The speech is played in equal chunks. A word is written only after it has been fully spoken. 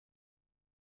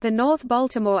The North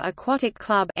Baltimore Aquatic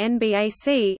Club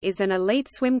 (NBAC) is an elite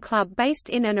swim club based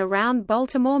in and around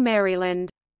Baltimore,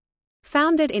 Maryland.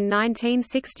 Founded in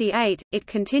 1968, it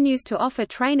continues to offer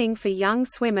training for young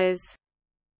swimmers.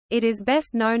 It is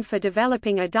best known for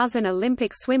developing a dozen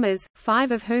Olympic swimmers,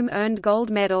 5 of whom earned gold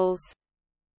medals.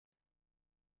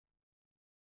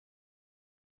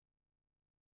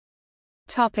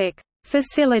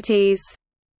 Facilities.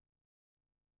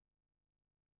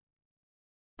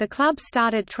 The club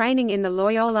started training in the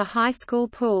Loyola High School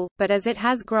pool, but as it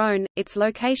has grown, its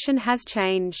location has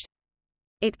changed.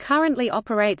 It currently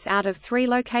operates out of 3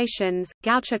 locations: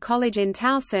 Goucher College in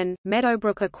Towson,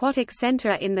 Meadowbrook Aquatic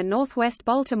Center in the northwest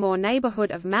Baltimore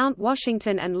neighborhood of Mount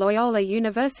Washington, and Loyola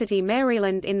University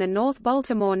Maryland in the North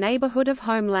Baltimore neighborhood of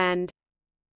Homeland.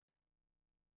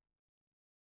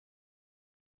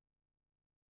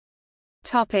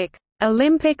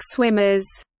 Olympic swimmers.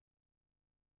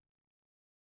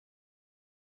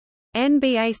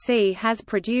 NBAC has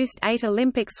produced 8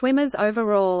 Olympic swimmers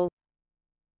overall.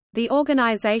 The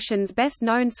organization's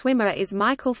best-known swimmer is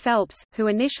Michael Phelps, who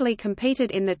initially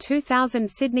competed in the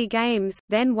 2000 Sydney Games,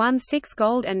 then won 6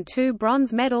 gold and 2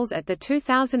 bronze medals at the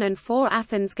 2004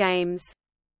 Athens Games.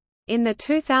 In the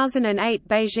 2008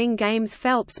 Beijing Games,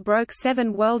 Phelps broke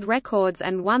 7 world records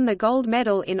and won the gold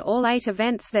medal in all 8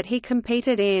 events that he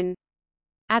competed in.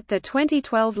 At the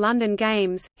 2012 London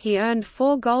Games, he earned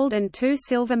 4 gold and 2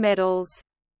 silver medals.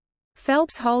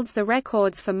 Phelps holds the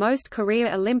records for most career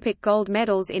Olympic gold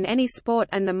medals in any sport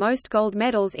and the most gold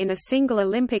medals in a single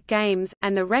Olympic Games,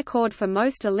 and the record for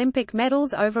most Olympic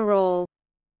medals overall.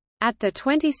 At the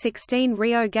 2016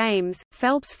 Rio Games,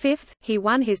 Phelps' 5th, he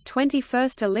won his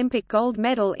 21st Olympic gold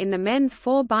medal in the men's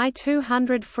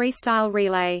 4x200 freestyle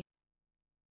relay.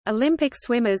 Olympic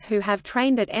swimmers who have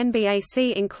trained at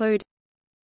NBAC include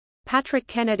Patrick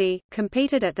Kennedy,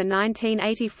 competed at the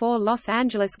 1984 Los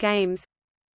Angeles Games.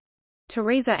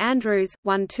 Teresa Andrews,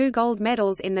 won 2 gold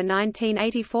medals in the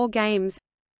 1984 Games.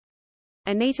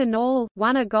 Anita Nall,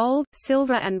 won a gold,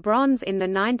 silver and bronze in the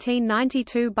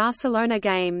 1992 Barcelona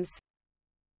Games.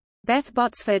 Beth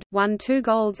Botsford, won 2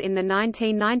 golds in the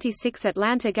 1996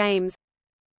 Atlanta Games.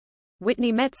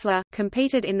 Whitney Metzler,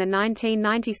 competed in the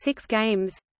 1996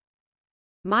 Games.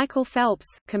 Michael Phelps,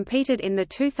 competed in the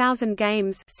 2000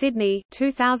 Games Sydney,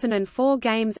 2004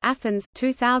 Games Athens,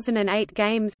 2008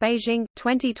 Games Beijing,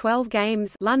 2012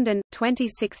 Games London,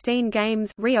 2016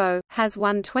 Games Rio, has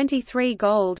won 23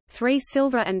 gold, 3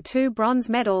 silver and 2 bronze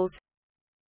medals.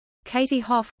 Katie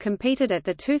Hoff, competed at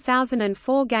the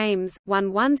 2004 Games,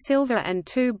 won 1 silver and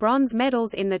 2 bronze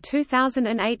medals in the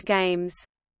 2008 Games.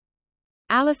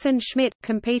 Alison Schmidt,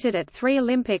 competed at 3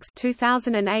 Olympics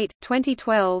 2008,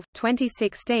 2012,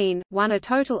 2016, won a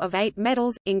total of 8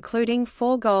 medals, including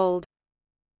 4 gold.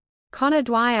 Connor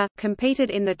Dwyer, competed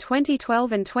in the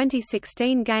 2012 and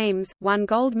 2016 Games, won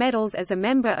gold medals as a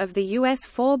member of the U.S.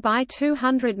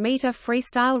 4x200-meter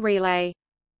freestyle relay.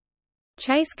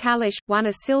 Chase Kalish, won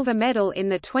a silver medal in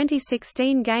the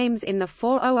 2016 Games in the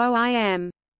 400 IM.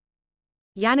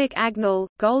 Yannick Agnel,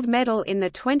 gold medal in the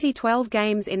 2012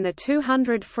 Games in the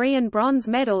 200 free and bronze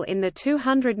medal in the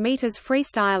 200 meters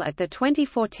freestyle at the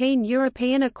 2014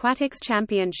 European Aquatics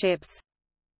Championships.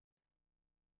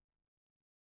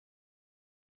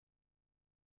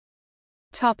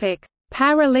 Topic: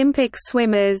 Paralympic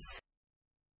swimmers.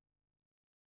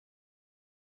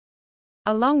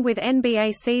 Along with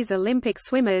NBAC's Olympic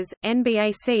swimmers,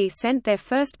 NBAC sent their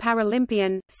first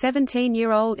Paralympian,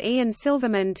 17-year-old Ian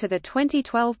Silverman, to the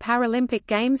 2012 Paralympic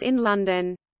Games in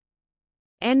London.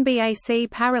 NBAC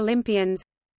Paralympians.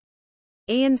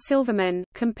 Ian Silverman,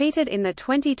 competed in the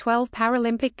 2012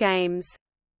 Paralympic Games.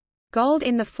 Gold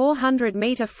in the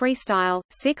 400-meter freestyle,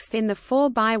 6th in the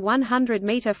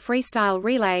 4x100-meter freestyle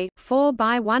relay,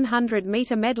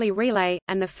 4x100-meter medley relay,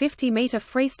 and the 50-meter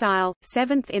freestyle,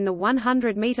 7th in the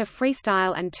 100-meter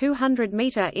freestyle and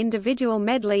 200-meter individual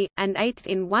medley, and 8th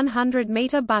in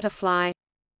 100-meter butterfly.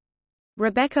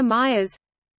 Rebecca Myers.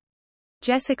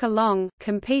 Jessica Long,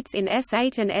 competes in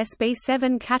S8 and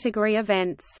SB7 category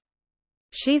events.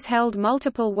 She's held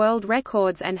multiple world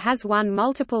records and has won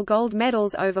multiple gold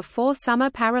medals over 4 Summer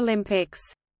Paralympics.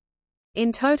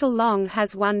 In total, Long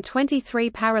has won 23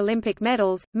 Paralympic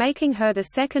medals, making her the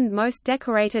second most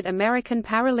decorated American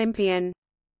Paralympian.